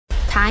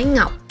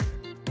Ngoc.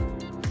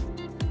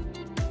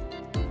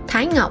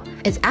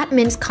 Ngoc is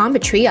admin's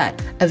compatriot,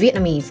 a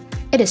Vietnamese.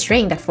 It is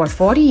strange that for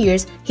 40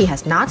 years he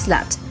has not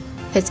slept.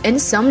 His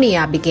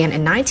insomnia began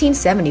in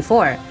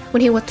 1974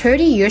 when he was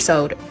 30 years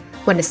old.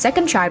 When the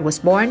second child was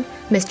born,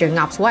 Mr.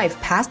 Ngoc's wife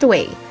passed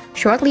away.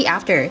 Shortly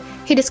after,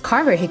 he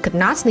discovered he could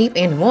not sleep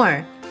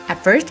anymore.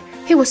 At first,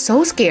 he was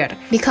so scared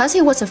because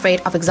he was afraid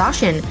of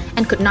exhaustion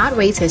and could not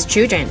raise his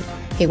children.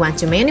 He went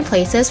to many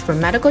places for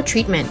medical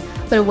treatment,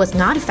 but it was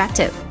not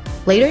effective.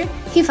 Later,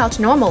 he felt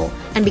normal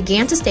and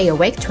began to stay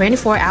awake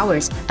 24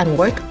 hours and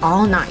work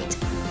all night.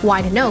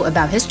 Why to know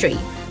about history?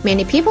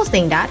 Many people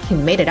think that he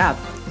made it up.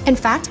 In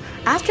fact,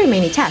 after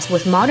many tests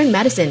with modern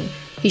medicine,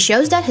 he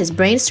shows that his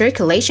brain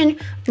circulation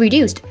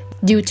reduced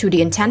due to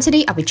the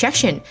intensity of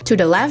ejection to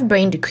the left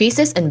brain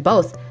decreases in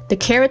both the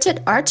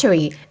carotid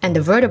artery and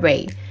the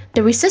vertebrae.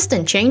 The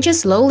resistance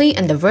changes slowly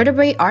in the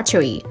vertebrae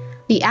artery.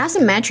 The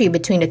asymmetry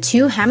between the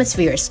two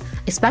hemispheres,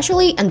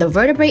 especially in the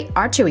vertebrae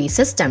artery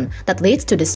system that leads to the